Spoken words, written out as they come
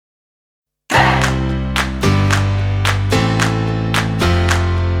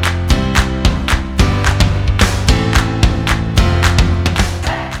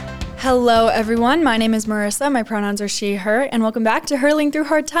Hello, everyone. My name is Marissa. My pronouns are she, her, and welcome back to Hurling Through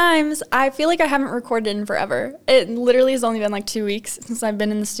Hard Times. I feel like I haven't recorded in forever. It literally has only been like 2 weeks since I've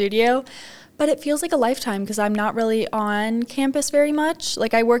been in the studio, but it feels like a lifetime because I'm not really on campus very much.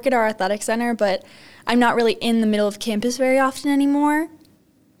 Like, I work at our athletic center, but I'm not really in the middle of campus very often anymore.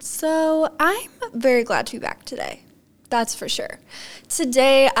 So I'm very glad to be back today. That's for sure.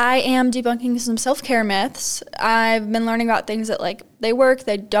 Today, I am debunking some self-care myths. I've been learning about things that, like, they work,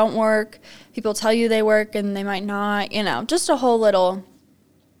 they don't work. People tell you they work and they might not, just a whole little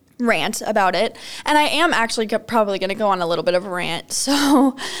rant about it. And I am actually probably going to go on a little bit of a rant.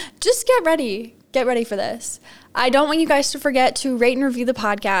 So just get ready. Get ready for this. I don't want you guys to forget to rate and review the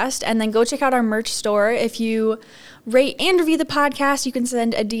podcast, and then go check out our merch store. If you rate and review the podcast, you can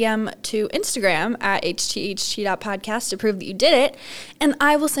send a DM to Instagram at htht.podcast to prove that you did it, and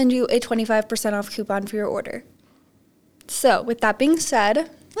I will send you a 25% off coupon for your order. So with that being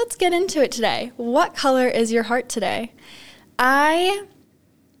said, let's get into it today. What color is your heart today? I'm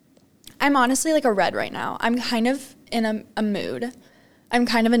honestly like a red right now. I'm kind of in a mood. I'm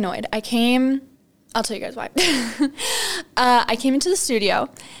kind of annoyed. I'll tell you guys why. I came into the studio,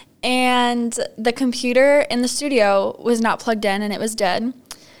 and the computer in the studio was not plugged in, and it was dead.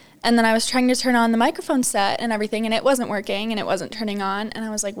 And then I was trying to turn on the microphone set and everything, and it wasn't working, and it wasn't turning on. And I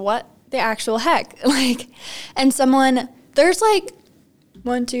was like, what the actual heck? And there's like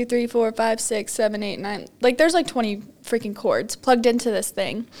 1, 2, 3, 4, 5, 6, 7, 8, 9. Like, there's like 20 freaking cords plugged into this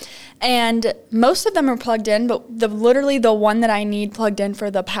thing. And most of them are plugged in, but literally the one that I need plugged in for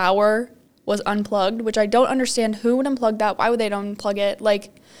the power was unplugged, which I don't understand. Who would unplug that? Why would they don't unplug it?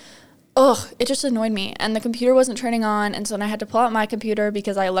 It just annoyed me. And the computer wasn't turning on, and so then I had to pull out my computer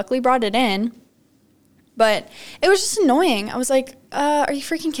because I luckily brought it in. But it was just annoying. I was like, are you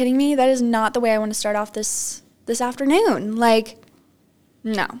freaking kidding me? That is not the way I want to start off this afternoon.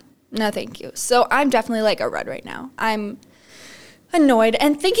 No, thank you. So I'm definitely like a red right now. I'm annoyed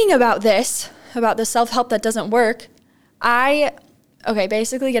and thinking about the self-help that doesn't work.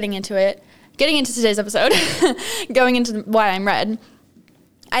 Basically getting into today's episode, going into why I'm red.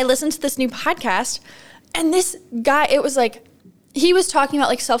 I listened to this new podcast, and this guy, it was like, he was talking about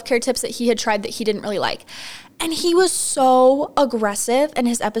like self-care tips that he had tried that he didn't really like. And he was so aggressive in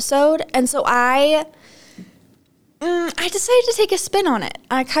his episode. And so I decided to take a spin on it.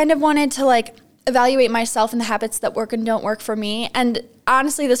 I kind of wanted to like evaluate myself and the habits that work and don't work for me. And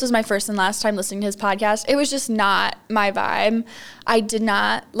honestly, this was my first and last time listening to his podcast. It was just not my vibe. I did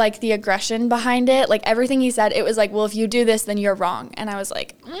not like the aggression behind it. Like, everything he said, it was like, well, if you do this, then you're wrong. And I was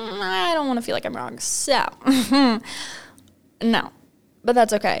like, I don't want to feel like I'm wrong. So, no. But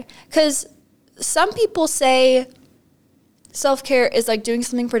that's okay. Because some people say self-care is like doing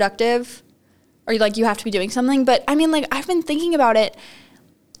something productive, or like you have to be doing something. But I mean, like, I've been thinking about it,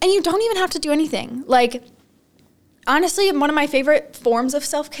 and you don't even have to do anything. Like, honestly, one of my favorite forms of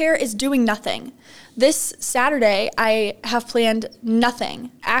self-care is doing nothing. This Saturday, I have planned nothing,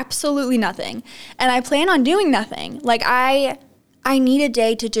 absolutely nothing. And I plan on doing nothing. Like, I need a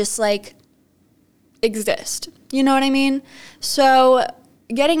day to just, like, exist. You know what I mean? So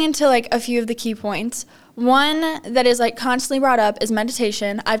getting into, like, a few of the key points. One that is, like, constantly brought up is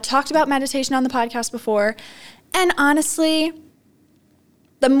meditation. I've talked about meditation on the podcast before. And honestly,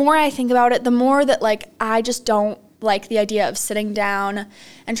 the more I think about it, the more that, like, I just don't like the idea of sitting down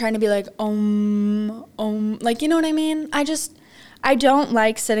and trying to be like, like, you know what I mean? I don't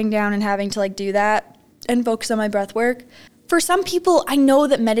like sitting down and having to, like, do that and focus on my breath work. For some people, I know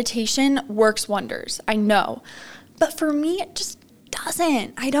that meditation works wonders. I know. But for me, it just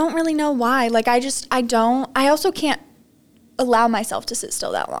doesn't. I don't really know why. Like, I also can't allow myself to sit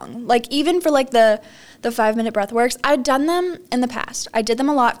still that long. Like, even for, like, the 5-minute breath works, I've done them in the past. I did them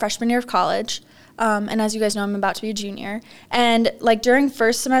a lot freshman year of college. And as you guys know, I'm about to be a junior. And, like, during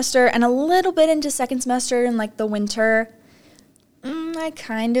first semester and a little bit into second semester in, like, the winter, I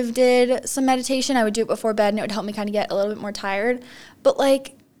kind of did some meditation. I would do it before bed, and it would help me kind of get a little bit more tired. But,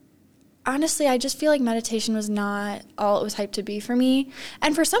 like, honestly, I just feel like meditation was not all it was hyped to be for me.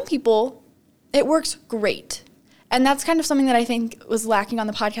 And for some people, it works great. And that's kind of something that I think was lacking on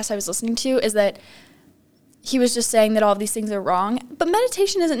the podcast I was listening to, is that he was just saying that all of these things are wrong. But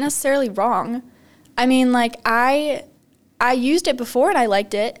meditation isn't necessarily wrong. I mean, like, I used it before and I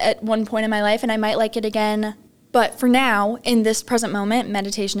liked it at one point in my life, and I might like it again. But for now, in this present moment,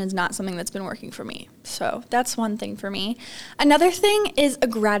 meditation is not something that's been working for me. So that's one thing for me. Another thing is a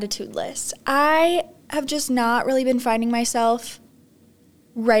gratitude list. I have just not really been finding myself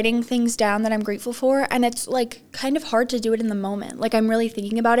writing things down that I'm grateful for, and it's, like, kind of hard to do it in the moment. Like, I'm really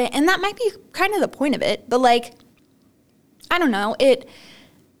thinking about it, and that might be kind of the point of it, but, like, I don't know.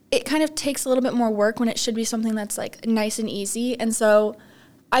 it kind of takes a little bit more work when it should be something that's like nice and easy. And so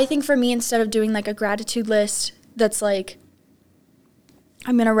I think for me, instead of doing like a gratitude list that's like,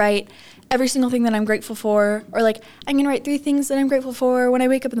 I'm going to write every single thing that I'm grateful for, or like, I'm going to write 3 things that I'm grateful for when I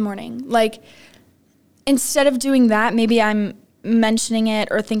wake up in the morning. Like, instead of doing that, maybe I'm mentioning it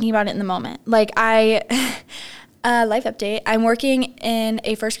or thinking about it in the moment. Like life update, I'm working in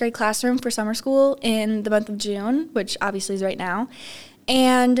a first grade classroom for summer school in the month of June, which obviously is right now.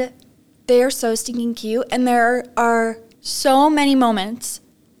 And they are so stinking cute. And there are so many moments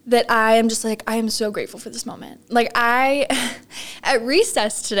that I am just like, I am so grateful for this moment. Like at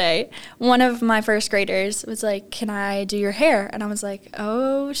recess today, one of my first graders was like, can I do your hair? And I was like,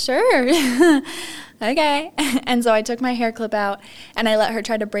 oh, sure. Okay. And so I took my hair clip out and I let her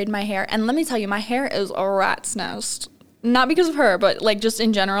try to braid my hair. And let me tell you, my hair is a rat's nest. Not because of her, but like just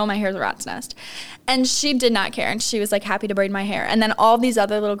in general, my hair is a rat's nest. And she did not care. And she was like happy to braid my hair. And then all these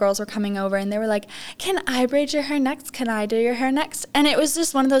other little girls were coming over and they were like, can I braid your hair next? Can I do your hair next? And it was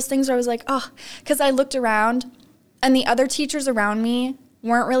just one of those things where I was like, oh, because I looked around and the other teachers around me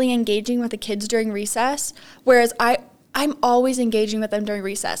weren't really engaging with the kids during recess. Whereas I'm always engaging with them during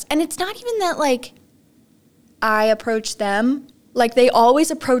recess. And it's not even that like I approach them. Like, they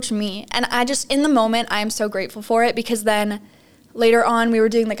always approach me, and I just, in the moment, I am so grateful for it, because then later on, we were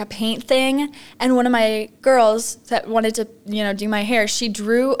doing, like, a paint thing, and one of my girls that wanted to, you know, do my hair, she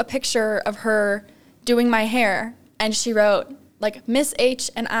drew a picture of her doing my hair, and she wrote, like, Miss H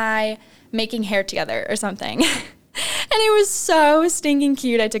and I making hair together or something. And it was so stinking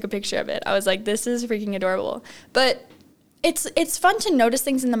cute. I took a picture of it. I was like, this is freaking adorable. But it's fun to notice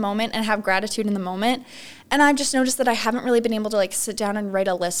things in the moment and have gratitude in the moment. And I've just noticed that I haven't really been able to like sit down and write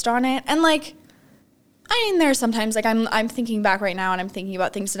a list on it. And like, I mean, there are sometimes like I'm thinking back right now and I'm thinking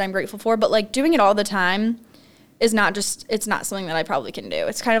about things that I'm grateful for, but like doing it all the time is not just, it's not something that I probably can do.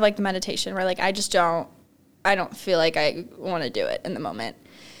 It's kind of like the meditation where like I don't feel like I want to do it in the moment.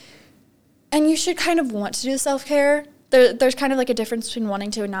 And you should kind of want to do self-care. There's kind of like a difference between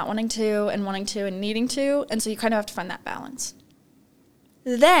wanting to and not wanting to, and wanting to and needing to. And so you kind of have to find that balance.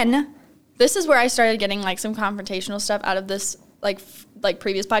 Then, this is where I started getting like some confrontational stuff out of this like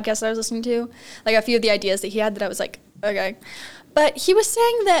previous podcast that I was listening to. Like a few of the ideas that he had that I was like, okay. But he was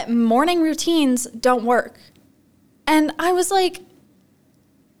saying that morning routines don't work. And I was like,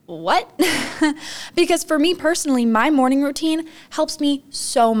 what? Because for me personally, my morning routine helps me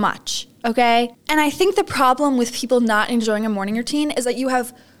so much, okay? And I think the problem with people not enjoying a morning routine is that you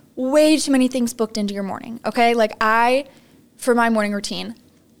have way too many things booked into your morning, okay? Like for my morning routine,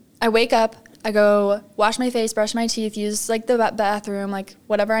 I wake up, I go wash my face, brush my teeth, use like the bathroom, like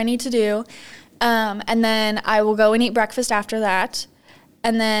whatever I need to do. And then I will go and eat breakfast after that.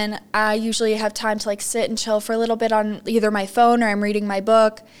 And then I usually have time to like sit and chill for a little bit on either my phone or I'm reading my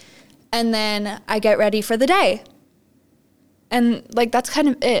book. And then I get ready for the day. And like that's kind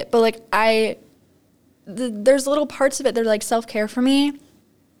of it. But like there's little parts of it that are like self-care for me.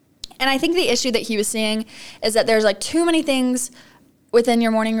 And I think the issue that he was seeing is that there's like too many things within your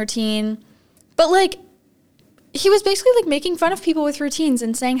morning routine. But like he was basically like making fun of people with routines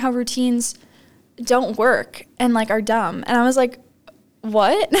and saying how routines don't work and like are dumb. And I was like,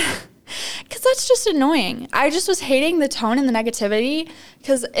 what? Because that's just annoying. I just was hating the tone and the negativity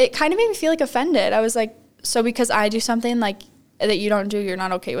because it kind of made me feel like offended. I was like, so because I do something like that you don't do, you're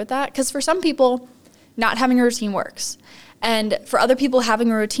not okay with that? Because for some people, not having a routine works. And for other people,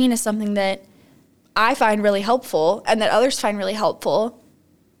 having a routine is something that I find really helpful and that others find really helpful.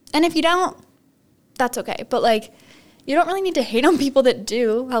 And if you don't, that's okay. But like, you don't really need to hate on people that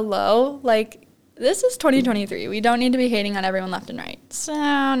do. Hello? Like, this is 2023. We don't need to be hating on everyone left and right. So,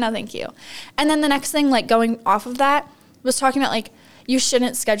 no, thank you. And then the next thing, like, going off of that, was talking about, like, you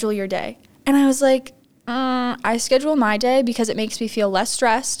shouldn't schedule your day. And I was like, I schedule my day because it makes me feel less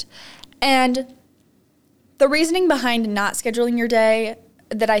stressed. And the reasoning behind not scheduling your day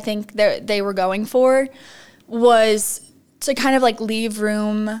that I think that they were going for was to kind of, like, leave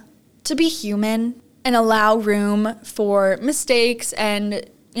room to be human and allow room for mistakes and,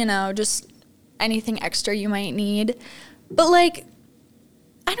 you know, just anything extra you might need. But like,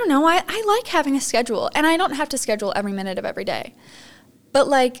 I don't know, I like having a schedule, and I don't have to schedule every minute of every day. But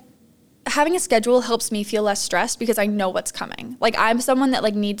like, having a schedule helps me feel less stressed because I know what's coming. Like, I'm someone that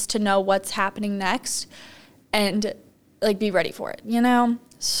like needs to know what's happening next and like be ready for it, you know?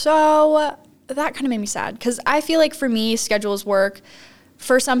 So that kind of made me sad because I feel like for me, schedules work.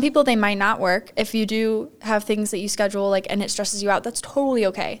 For some people, they might not work. If you do have things that you schedule like and it stresses you out, that's totally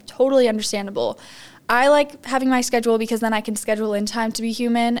okay. Totally understandable. I like having my schedule because then I can schedule in time to be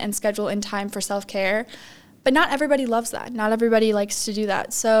human and schedule in time for self-care. But not everybody loves that. Not everybody likes to do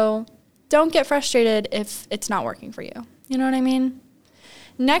that. So don't get frustrated if it's not working for you. You know what I mean?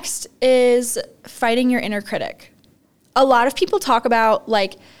 Next is fighting your inner critic. A lot of people talk about,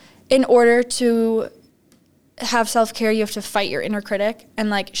 like, in order to have self-care, you have to fight your inner critic and,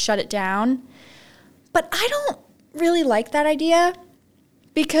 like, shut it down. But I don't really like that idea,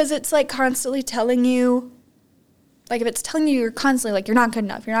 because it's, like, constantly telling you, like, if it's telling you you're constantly, like, you're not good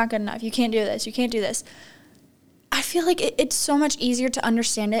enough, you can't do this, you can't do this. I feel like it's so much easier to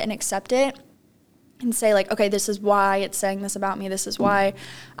understand it and accept it and say, like, okay, this is why it's saying this about me. This is why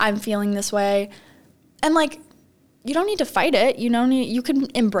I'm feeling this way. And, like, you don't need to fight it. You can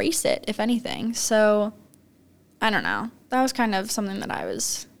embrace it, if anything. So, I don't know. That was kind of something that I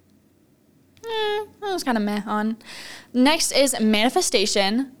was kind of meh on. Next is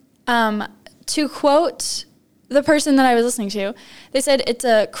manifestation. To quote the person that I was listening to, they said it's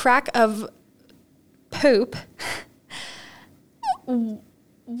a crack of poop.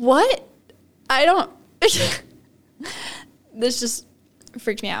 What? I don't. This just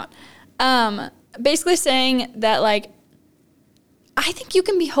freaked me out. Basically saying that, like, I think you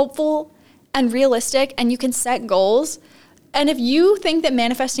can be hopeful and realistic and you can set goals. And if you think that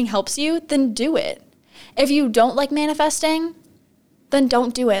manifesting helps you, then do it. If you don't like manifesting, then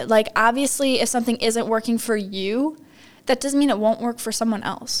don't do it. Like, obviously, if something isn't working for you, that doesn't mean it won't work for someone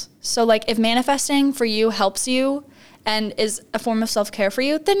else. So, like, if manifesting for you helps you and is a form of self-care for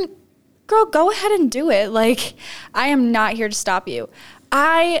you, then, girl, go ahead and do it. Like, I am not here to stop you.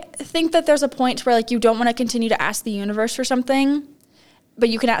 I think that there's a point where, like, you don't want to continue to ask the universe for something, but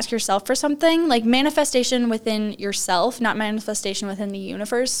you can ask yourself for something. Like, manifestation within yourself, not manifestation within the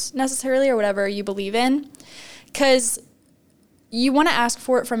universe necessarily, or whatever you believe in. Because you want to ask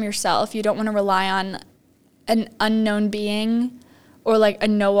for it from yourself. You don't want to rely on an unknown being or, like, a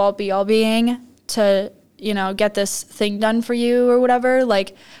know-all be-all being to, you know, get this thing done for you or whatever.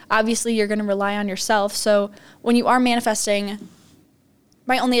 Like, obviously you're going to rely on yourself. So when you are manifesting,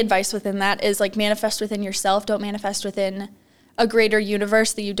 my only advice within that is, like, manifest within yourself. Don't manifest within a greater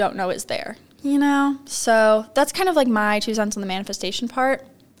universe that you don't know is there, you know? So that's kind of, like, my 2 cents on the manifestation part.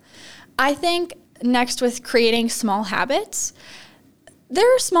 I think next, with creating small habits,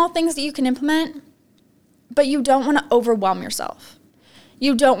 there are small things that you can implement, but you don't want to overwhelm yourself.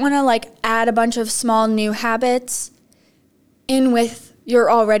 You don't want to, like, add a bunch of small new habits in with your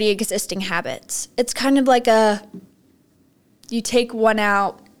already existing habits. It's kind of like you take one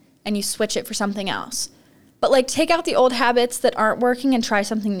out and you switch it for something else. But, like, take out the old habits that aren't working and try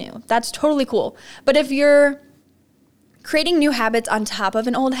something new. That's totally cool. But if you're creating new habits on top of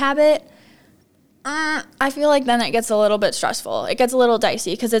an old habit, I feel like then it gets a little bit stressful. It gets a little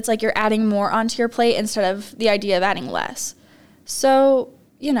dicey because it's like you're adding more onto your plate instead of the idea of adding less. So,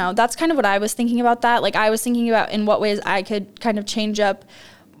 you know, that's kind of what I was thinking about that. Like, I was thinking about in what ways I could kind of change up,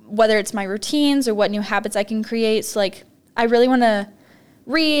 whether it's my routines or what new habits I can create. So, like, I really want to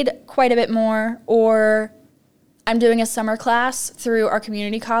read quite a bit more, or I'm doing a summer class through our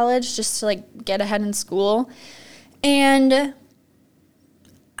community college just to, like, get ahead in school. And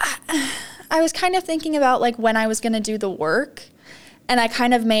I was kind of thinking about, like, when I was going to do the work, and I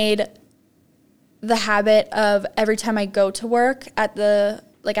kind of made the habit of every time I go to work at the,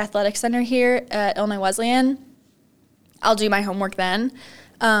 like, athletic center here at Illinois Wesleyan, I'll do my homework then,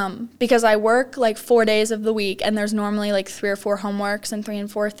 because I work, like, 4 days of the week, and there's normally, like, 3 or 4 homeworks and 3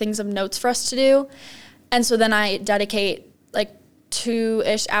 and 4 things of notes for us to do. And so then I dedicate, like,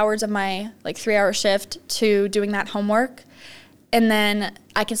 2-ish hours of my, like, 3-hour shift to doing that homework. And then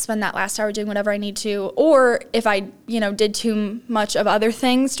I can spend that last hour doing whatever I need to. Or if I, you know, did too much of other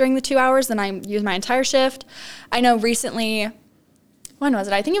things during the 2 hours, then I use my entire shift. I know recently, when was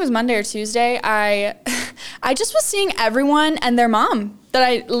it? I think it was Monday or Tuesday. I just was seeing everyone and their mom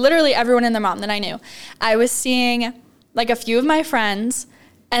literally everyone and their mom that I knew. I was seeing, like, a few of my friends,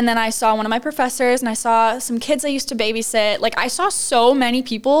 and then I saw one of my professors, and I saw some kids I used to babysit. Like, I saw so many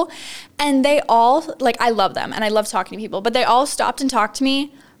people, and they all, like, I love them, and I love talking to people, but they all stopped and talked to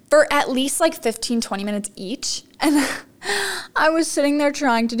me for at least, like, 15, 20 minutes each. And I was sitting there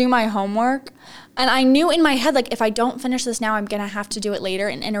trying to do my homework, and I knew in my head, like, if I don't finish this now, I'm going to have to do it later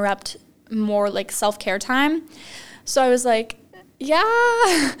and interrupt more, like, self-care time. So I was like,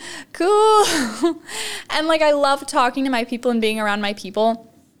 yeah, cool. And, like, I love talking to my people and being around my people.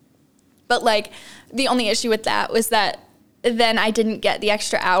 But, like, the only issue with that was that then I didn't get the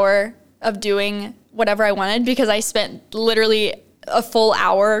extra hour of doing whatever I wanted because I spent literally a full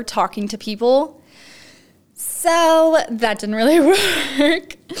hour talking to people. So that didn't really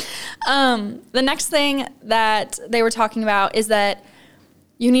work. The next thing that they were talking about is that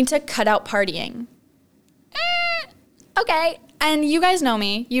you need to cut out partying. Okay. And you guys know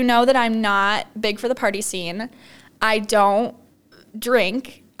me. You know that I'm not big for the party scene. I don't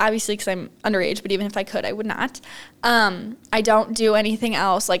drink, obviously, because I'm underage, but even if I could, I would not. I don't do anything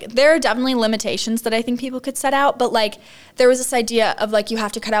else. Like, there are definitely limitations that I think people could set out, but, like, there was this idea of, like, you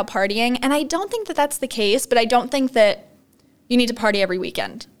have to cut out partying, and I don't think that that's the case, but I don't think that you need to party every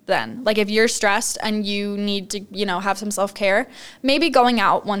weekend then. Like, if you're stressed and you need to, you know, have some self-care, maybe going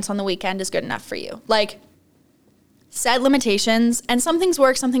out once on the weekend is good enough for you. Like, set limitations, and some things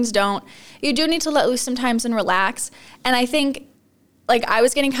work, some things don't. You do need to let loose sometimes and relax, and I think, like, I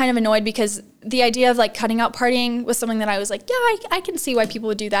was getting kind of annoyed because the idea of, like, cutting out partying was something that I was like, yeah, I can see why people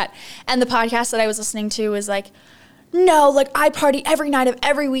would do that. And the podcast that I was listening to was like, no, like, I party every night of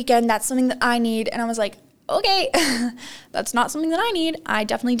every weekend. That's something that I need. And I was like, okay, that's not something that I need. I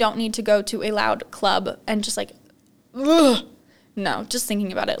definitely don't need to go to a loud club and just, like, ugh. No, just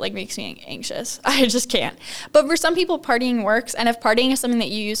thinking about it, like, makes me anxious. I just can't. But for some people, partying works. And if partying is something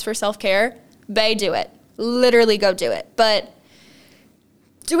that you use for self-care, they do it. Literally go do it. But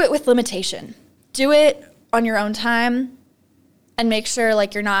do it with limitation. Do it on your own time and make sure,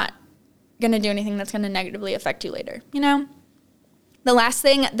 like, you're not going to do anything that's going to negatively affect you later, you know? The last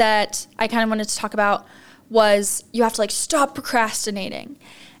thing that I kind of wanted to talk about was you have to, like, stop procrastinating.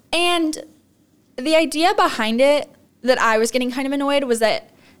 And the idea behind it that I was getting kind of annoyed was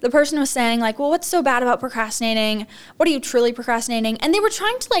that the person was saying, like, well, what's so bad about procrastinating? What are you truly procrastinating? And they were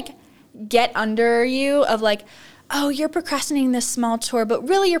trying to, like, get under you of, like, oh, you're procrastinating this small chore, but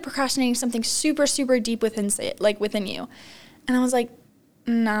really you're procrastinating something super, super deep within you. And I was like,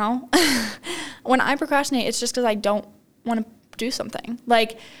 no. When I procrastinate, it's just because I don't want to do something.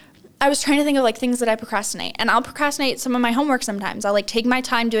 Like, I was trying to think of, like, things that I procrastinate. And I'll procrastinate some of my homework sometimes. I'll, like, take my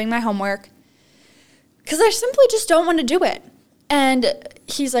time doing my homework because I simply just don't want to do it. And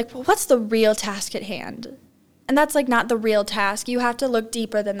he's like, well, what's the real task at hand? And that's, like, not the real task. You have to look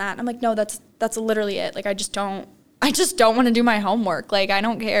deeper than that. And I'm like, no, that's literally it. Like, I just don't want to do my homework. Like, I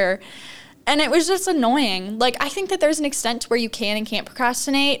don't care. And it was just annoying. Like, I think that there's an extent to where you can and can't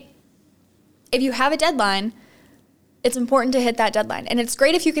procrastinate. If you have a deadline, it's important to hit that deadline. And it's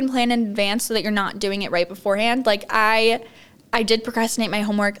great if you can plan in advance so that you're not doing it right beforehand. Like, I did procrastinate my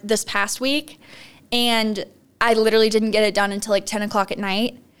homework this past week, and I literally didn't get it done until, like, 10 o'clock at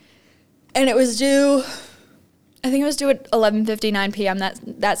night. And it was due, I think it was due at 11:59 p.m.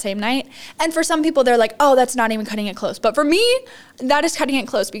 that same night. And for some people, they're like, oh, that's not even cutting it close. But for me, that is cutting it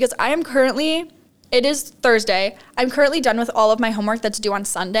close because it is Thursday. I'm currently done with all of my homework that's due on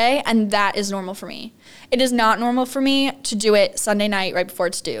Sunday, and that is normal for me. It is not normal for me to do it Sunday night right before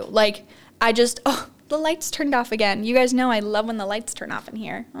it's due. Like, the lights turned off again. You guys know I love when the lights turn off in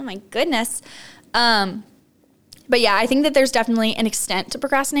here. Oh, my goodness. But yeah, I think that there's definitely an extent to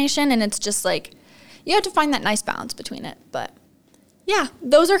procrastination, and it's just, like, you have to find that nice balance between it. But yeah,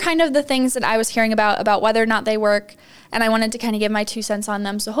 those are kind of the things that I was hearing about whether or not they work, and I wanted to kind of give my 2 cents on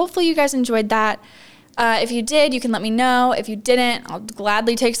them. So hopefully you guys enjoyed that. If you did, you can let me know. If you didn't, I'll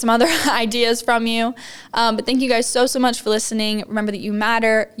gladly take some other ideas from you. But thank you guys so much for listening. Remember that you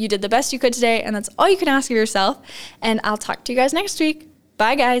matter. You did the best you could today, and that's all you can ask of yourself. And I'll talk to you guys next week.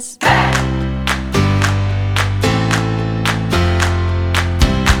 Bye, guys.